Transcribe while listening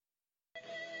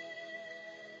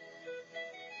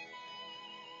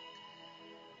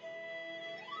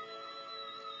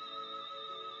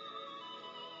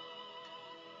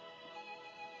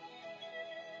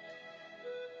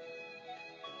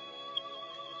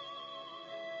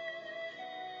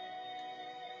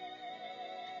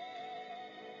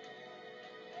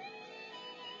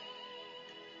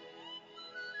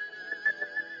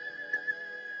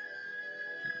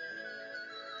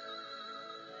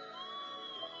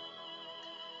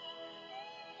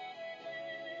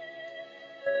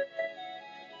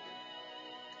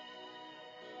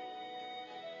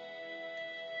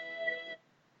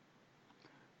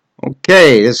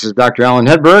Okay, this is Dr. Alan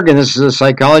Hedberg, and this is a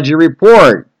Psychology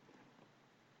Report.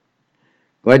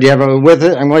 I'm glad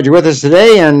you're with us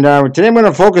today, and today I'm going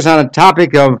to focus on a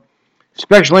topic of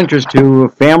special interest to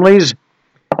families,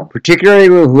 particularly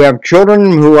who have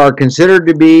children who are considered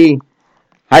to be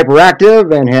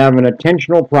hyperactive and have an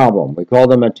attentional problem. We call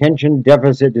them attention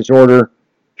deficit disorder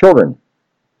children.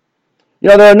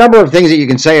 There are a number of things that you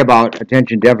can say about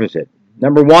attention deficit.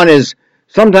 Number one is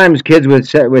sometimes kids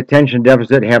with attention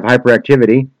deficit have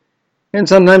hyperactivity, and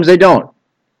sometimes they don't.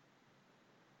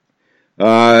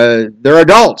 There are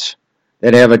adults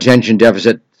that have attention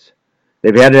deficits.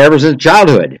 They've had it ever since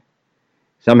childhood.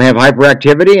 Some have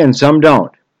hyperactivity and some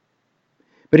don't.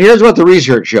 But here's what the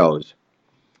research shows.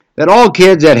 That all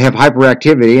kids that have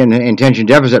hyperactivity and attention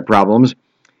deficit problems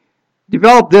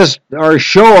develop this or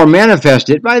show or manifest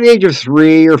it by the age of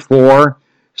 3 or 4,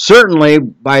 certainly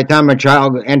by the time a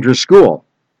child enters school.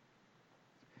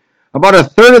 About a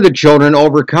third of the children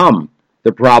overcome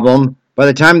the problem by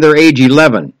the time they're age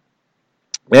 11.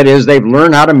 That is, they've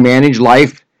learned how to manage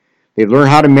life, they've learned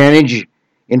how to manage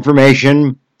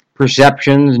information,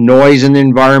 perceptions, noise in the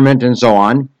environment, and so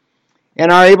on,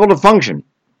 and are able to function.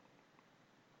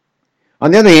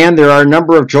 On the other hand, there are a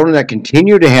number of children that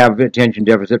continue to have attention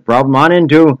deficit problem on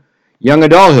into young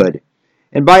adulthood.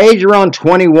 And by age around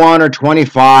 21 or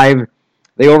 25,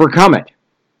 they overcome it.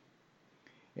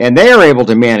 And they are able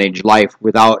to manage life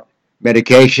without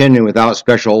medication and without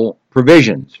special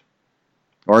provisions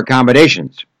or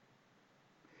accommodations.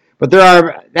 But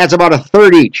that's about a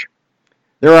third each.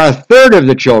 There are a third of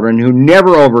the children who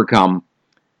never overcome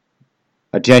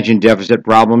attention deficit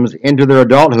problems into their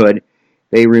adulthood.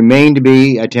 They remain to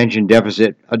be attention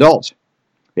deficit adults.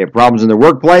 They have problems in their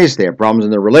workplace. They have problems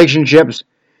in their relationships.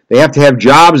 They have to have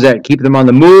jobs that keep them on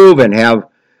the move and have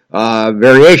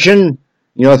variation,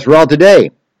 throughout the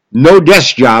day. No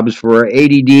desk jobs for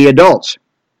ADD adults.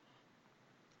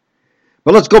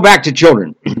 But let's go back to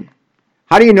children.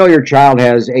 How do you know your child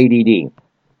has ADD?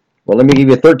 Well, let me give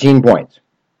you 13 points.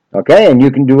 Okay? And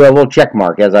you can do a little check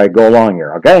mark as I go along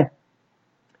here. Okay?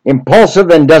 Impulsive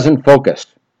and doesn't focus.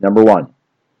 Number one.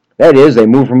 That is, they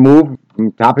move from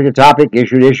topic to topic,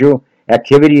 issue to issue,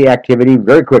 activity to activity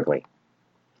very quickly.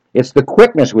 It's the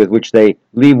quickness with which they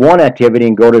leave one activity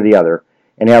and go to the other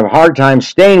and have a hard time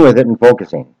staying with it and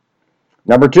focusing.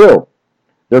 Number two,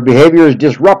 their behavior is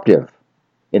disruptive.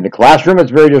 In the classroom, it's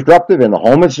very disruptive. In the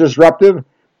home, it's disruptive.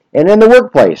 And in the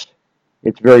workplace,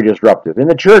 it's very disruptive. In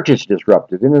the church, it's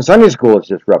disruptive. In the Sunday school, it's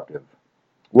disruptive.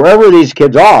 Wherever these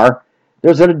kids are,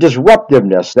 there's a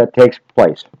disruptiveness that takes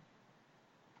place.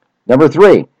 Number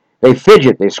three, they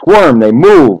fidget, they squirm, they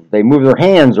move their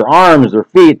hands, their arms, their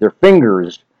feet, their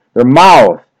fingers, their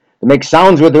mouth. They make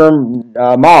sounds with their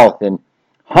mouth and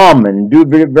hum and do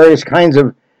various kinds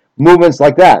of movements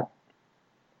like that.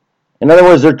 In other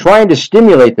words, they're trying to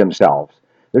stimulate themselves.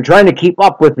 They're trying to keep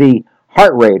up with the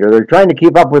heart rate, or they're trying to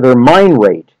keep up with their mind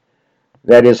rate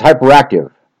that is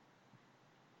hyperactive.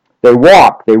 They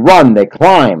walk, they run, they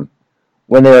climb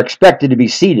when they're expected to be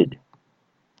seated,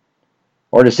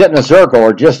 or to sit in a circle,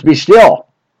 or just to be still.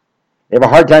 They have a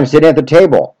hard time sitting at the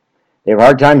table. They have a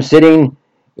hard time sitting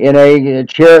in a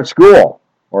chair at school,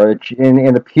 or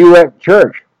in the pew at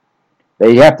church.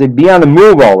 They have to be on the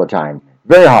move all the time.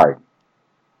 Very hard.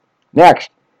 Next,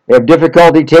 they have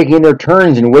difficulty taking their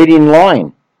turns and waiting in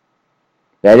line.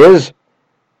 That is,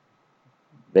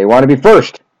 they want to be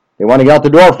first. They want to get out the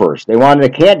door first. They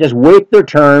can't just wait their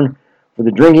turn for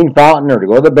the drinking fountain, or to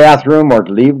go to the bathroom, or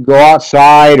to go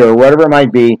outside, or whatever it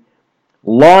might be.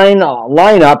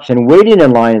 Lineups and waiting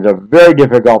in line is a very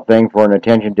difficult thing for an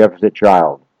attention deficit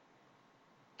child.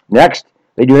 Next,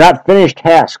 they do not finish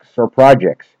tasks or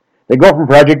projects. They go from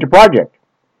project to project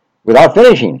without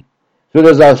finishing. So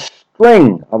there's a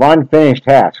string of unfinished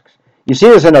tasks. You see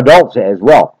this in adults as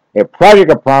well. They have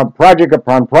project upon project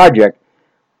upon project,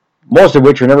 most of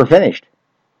which are never finished,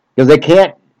 because they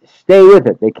can't stay with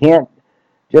it. They can't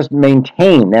just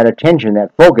maintain that attention,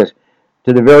 that focus,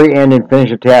 to the very end and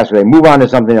finish a task. They move on to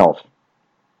something else.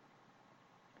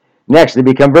 Next, they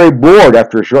become very bored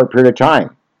after a short period of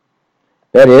time.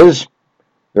 That is,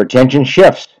 their attention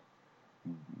shifts.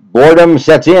 Boredom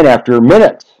sets in after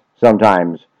minutes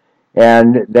sometimes,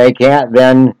 and they can't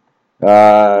then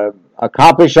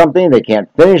accomplish something, they can't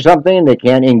finish something, they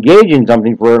can't engage in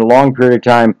something for a long period of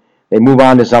time. They move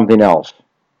on to something else.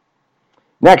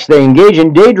 Next, they engage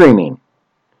in daydreaming,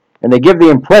 and they give the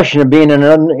impression of being in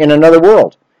another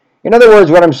world. In other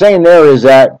words, what I'm saying there is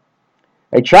that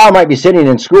a child might be sitting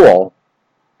in school,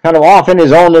 kind of off in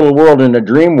his own little world, in a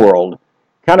dream world,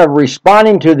 kind of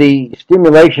responding to the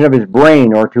stimulation of his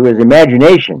brain, or to his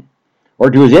imagination, or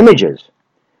to his images.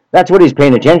 That's what he's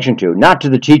paying attention to, not to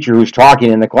the teacher who's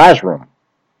talking in the classroom.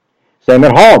 Same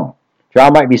at home.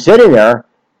 Child might be sitting there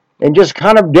and just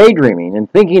kind of daydreaming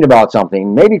and thinking about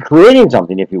something, maybe creating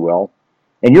something, if you will,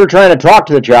 and you're trying to talk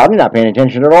to the child and you're not paying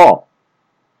attention at all.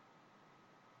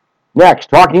 Next,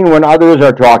 talking when others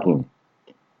are talking.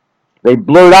 They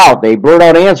blurt out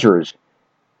answers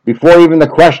before even the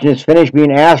question is finished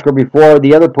being asked or before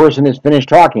the other person is finished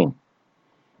talking.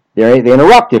 They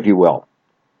interrupt, if you will.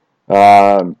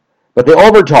 But they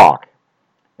overtalk,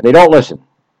 and they don't listen.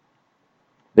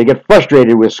 They get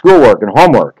frustrated with schoolwork and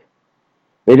homework.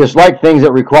 They dislike things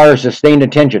that require sustained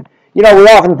attention. We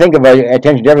often think of an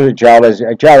attention deficit child as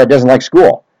a child that doesn't like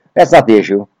school. That's not the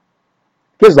issue.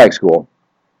 Kids like school.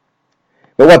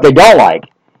 But what they don't like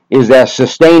is that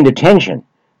sustained attention,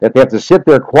 that they have to sit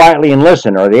there quietly and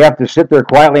listen, or they have to sit there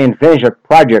quietly and finish a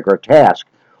project or task,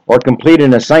 or complete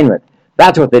an assignment.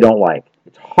 That's what they don't like.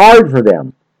 It's hard for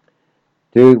them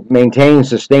to maintain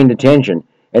sustained attention,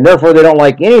 and therefore they don't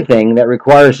like anything that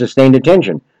requires sustained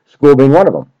attention, school being one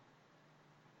of them.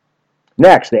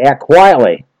 Next, they act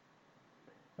quietly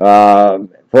for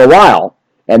a while,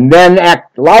 and then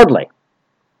act loudly.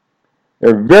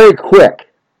 They're very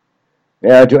quick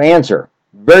to answer,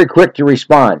 very quick to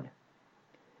respond.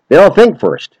 They don't think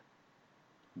first,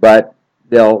 but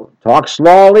they'll talk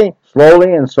slowly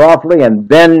and softly, and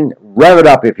then rev it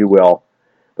up, if you will.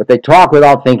 But they talk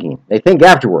without thinking. They think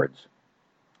afterwards.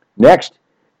 Next,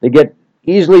 they get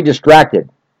easily distracted,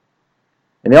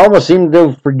 and they almost seem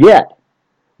to forget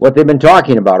what they've been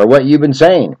talking about or what you've been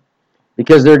saying,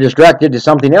 because they're distracted to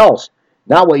something else,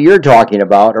 not what you're talking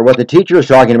about or what the teacher is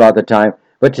talking about at the time,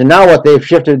 but to now what they've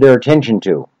shifted their attention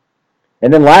to.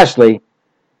 And then lastly,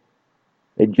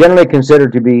 they're generally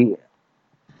considered to be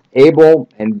able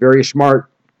and very smart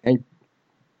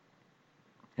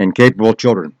and capable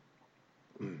children.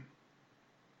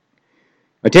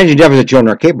 Attention deficit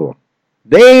children are capable.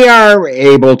 They are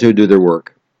able to do their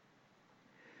work.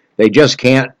 They just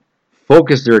can't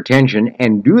focus their attention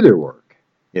and do their work,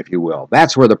 if you will.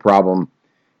 That's where the problem,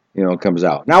 comes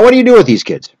out. Now, what do you do with these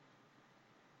kids?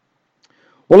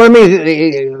 Well, let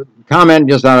me comment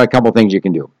just on a couple things you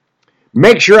can do.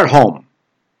 Make sure at home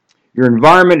your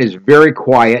environment is very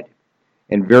quiet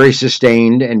and very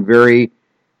sustained and very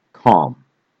calm.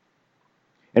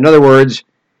 In other words,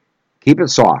 keep it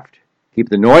soft. Keep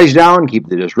the noise down, keep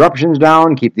the disruptions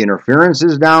down, keep the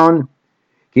interferences down,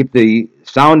 keep the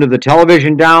sound of the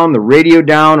television down, the radio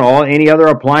down, any other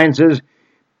appliances.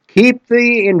 Keep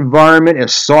the environment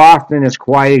as soft and as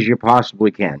quiet as you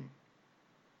possibly can.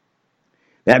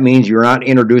 That means you're not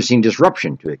introducing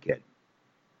disruption to a kid.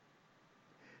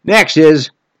 Next is,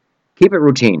 keep it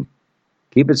routine.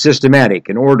 Keep it systematic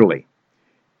and orderly.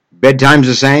 Bedtime's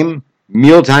the same.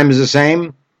 Mealtime is the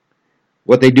same.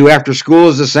 What they do after school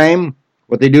is the same.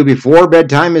 What they do before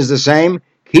bedtime is the same.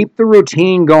 Keep the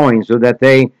routine going so that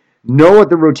they know what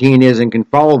the routine is and can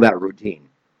follow that routine.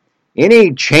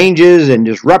 Any changes and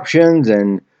disruptions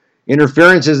and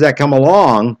interferences that come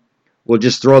along will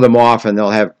just throw them off, and they'll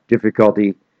have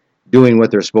difficulty doing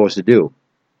what they're supposed to do.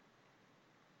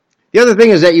 The other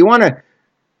thing is that you want to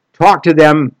talk to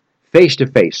them face to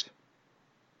face,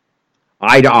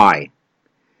 eye to eye.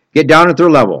 Get down at their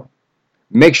level.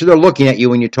 Make sure they're looking at you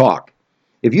when you talk.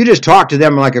 If you just talk to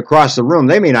them like across the room,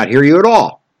 they may not hear you at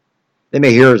all. They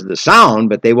may hear the sound,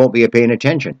 but they won't be paying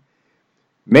attention.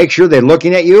 Make sure they're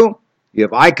looking at you. You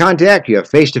have eye contact, you have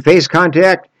face-to-face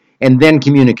contact, and then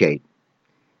communicate.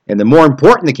 And the more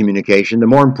important the communication, the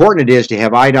more important it is to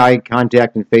have eye-to-eye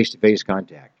contact and face-to-face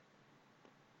contact.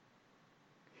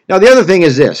 Now, the other thing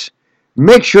is this.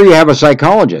 Make sure you have a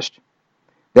psychologist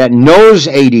that knows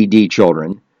ADD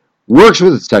children, works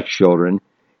with such children,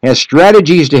 has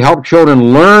strategies to help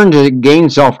children learn to gain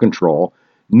self-control,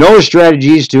 knows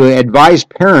strategies to advise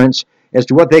parents as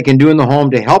to what they can do in the home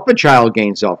to help a child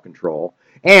gain self-control,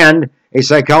 and a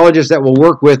psychologist that will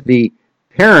work with the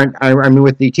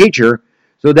with the teacher,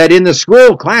 so that in the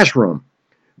school classroom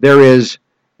there is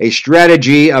a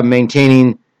strategy of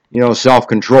maintaining,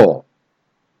 self-control.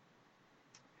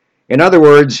 In other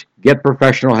words, get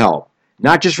professional help.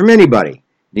 Not just from anybody. It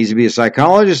needs to be a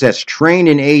psychologist that's trained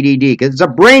in ADD, because it's a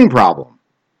brain problem.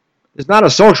 It's not a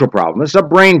social problem. It's a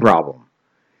brain problem.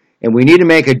 And we need to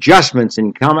make adjustments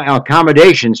and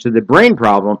accommodations to the brain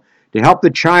problem to help the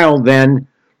child then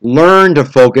learn to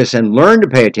focus and learn to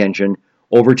pay attention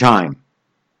over time.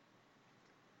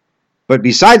 But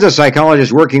besides a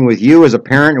psychologist working with you as a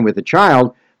parent and with the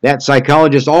child, that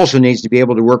psychologist also needs to be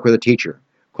able to work with a teacher.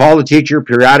 Call the teacher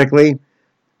periodically,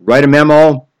 write a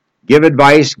memo, give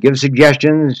advice, give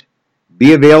suggestions,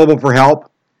 be available for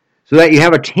help, so that you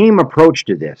have a team approach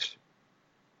to this.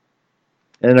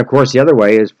 And then, of course, the other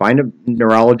way is find a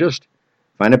neurologist,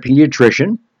 find a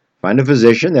pediatrician, find a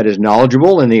physician that is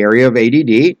knowledgeable in the area of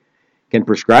ADD, can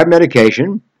prescribe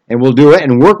medication, and will do it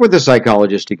and work with the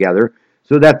psychologist together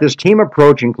so that this team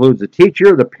approach includes the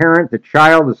teacher, the parent, the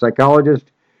child, the psychologist,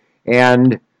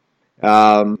 and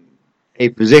a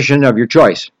physician of your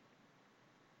choice.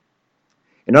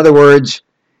 In other words,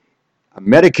 a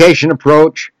medication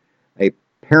approach, a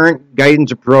parent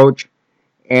guidance approach,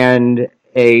 and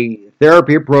a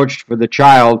therapy approach for the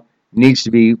child needs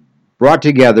to be brought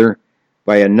together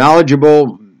by a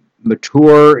knowledgeable,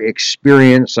 mature,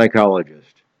 experienced psychologist.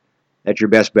 That's your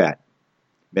best bet.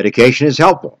 Medication is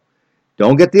helpful.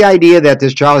 Don't get the idea that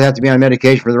this child has to be on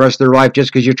medication for the rest of their life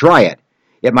just because you try it.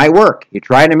 It might work. You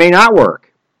try it, it may not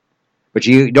work. But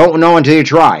you don't know until you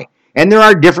try. And there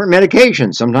are different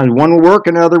medications. Sometimes one will work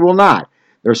and the other will not.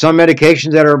 There are some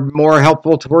medications that are more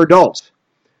helpful for adults.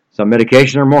 Some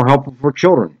medications are more helpful for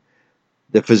children.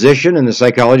 The physician and the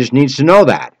psychologist needs to know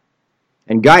that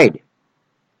and guide.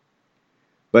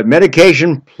 But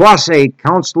medication plus a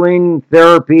counseling,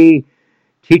 therapy,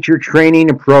 teacher training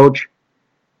approach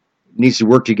needs to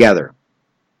work together.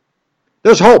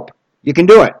 There's hope. You can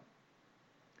do it.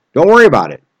 Don't worry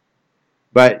about it.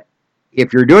 But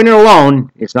if you're doing it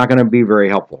alone, it's not going to be very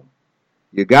helpful.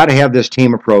 You've got to have this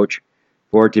team approach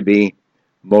for it to be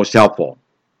most helpful.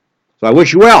 So I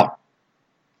wish you well.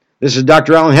 This is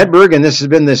Dr. Alan Hedberg, and this has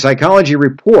been the Psychology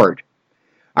Report.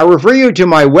 I refer you to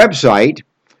my website,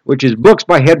 which is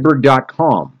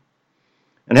booksbyhedberg.com,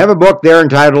 and I have a book there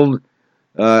entitled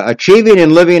Achieving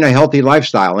and Living a Healthy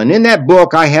Lifestyle. And in that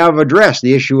book, I have addressed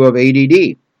the issue of ADD.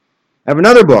 I have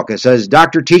another book that says,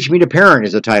 Doctor, Teach Me to Parent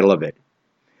is the title of it.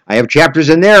 I have chapters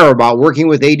in there about working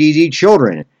with ADD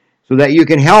children so that you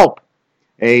can help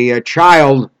a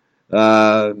child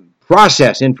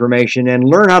process information and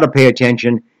learn how to pay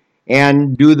attention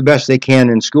and do the best they can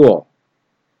in school.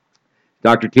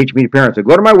 Dr. Teach Me to Parent. So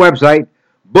go to my website,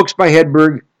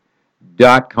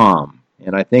 booksbyhedberg.com,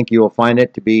 and I think you'll find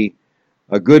it to be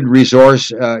a good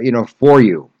resource, for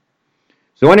you.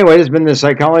 So anyway, this has been the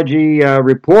Psychology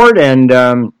Report, and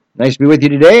nice to be with you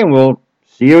today, and we'll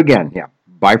see you again. Yeah,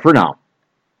 bye for now.